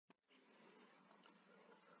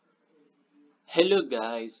Hello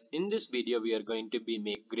guys, in this video we are going to be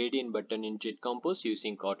make gradient button in Jetpack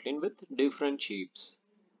using Kotlin with different shapes.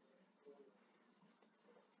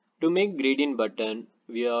 To make gradient button,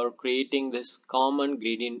 we are creating this common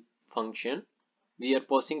gradient function. We are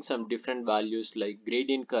passing some different values like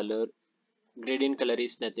gradient color. Gradient color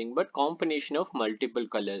is nothing but combination of multiple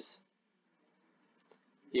colors.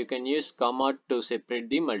 You can use comma to separate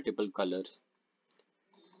the multiple colors.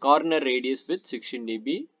 Corner radius with 16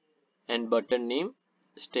 dB and button name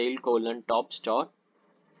style colon top start.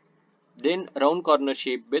 Then round corner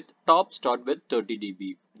shape with top start with 30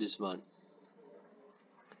 dB, this one.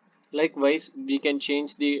 Likewise, we can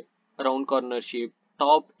change the round corner shape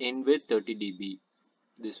top end with 30 dB,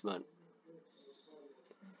 this one.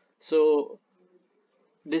 So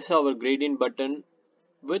this is our gradient button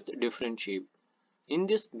with different shape. In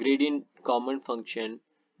this gradient common function,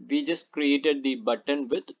 we just created the button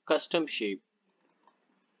with custom shape.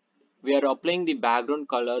 We are applying the background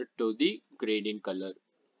color to the gradient color.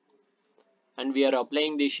 And we are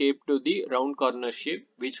applying the shape to the round corner shape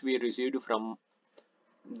which we received from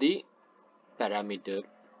the parameter.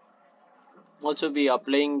 Also we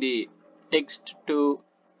applying the text to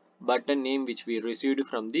button name which we received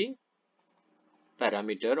from the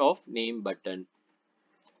parameter of name button.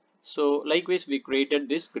 So likewise we created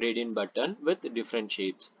this gradient button with different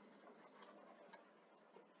shapes.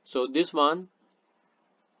 So this one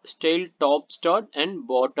style top start and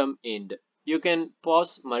bottom end. You can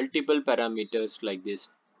pass multiple parameters like this.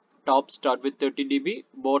 Top start with 30 dB,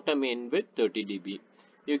 bottom end with 30 dB.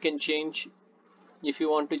 You can change. If you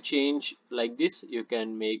want to change like this, you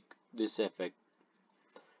can make this effect.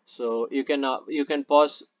 So you can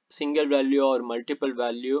pass single value or multiple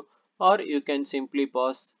value, or you can simply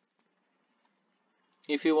pass.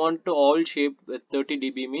 If you want to all shape with 30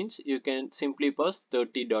 dB means you can simply pass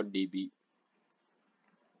 30.db.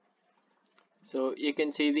 So you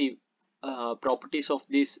can see the properties of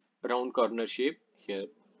this round corner shape here.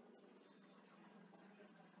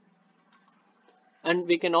 And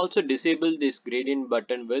we can also disable this gradient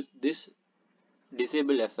button with this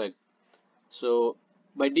disable effect. So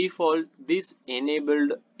by default this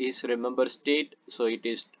enabled is remember state, so it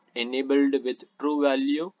is enabled with true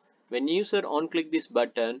value. When user on click this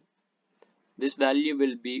button, this value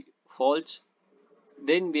will be false.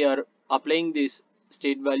 Then we are applying this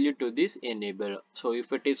state value to this enable. So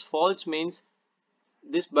if it is false means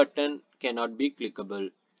this button cannot be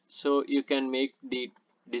clickable. So you can make the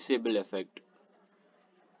disable effect.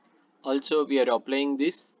 Also we are applying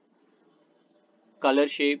this color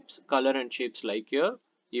and shapes like here.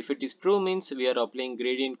 If it is true means we are applying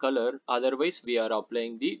gradient color, otherwise we are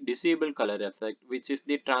applying the disable color effect which is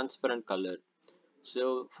the transparent color.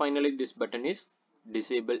 So finally this button is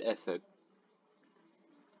disable effect.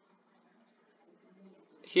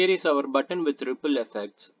 Here is our button with ripple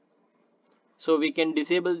effects. So we can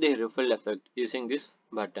disable the ripple effect using this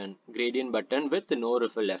button, gradient button with no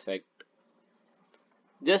ripple effect.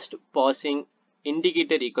 Just passing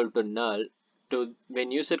indicator equal to null to when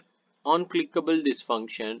user on clickable this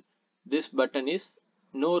function, this button is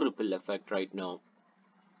no ripple effect right now.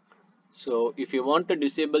 So if you want to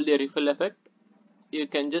disable the ripple effect, you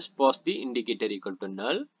can just pass the indicator equal to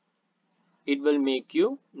null. It will make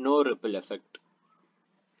you no ripple effect.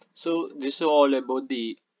 So this is all about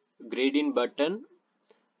the gradient button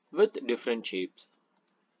with different shapes.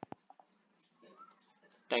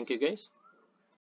 Thank you guys.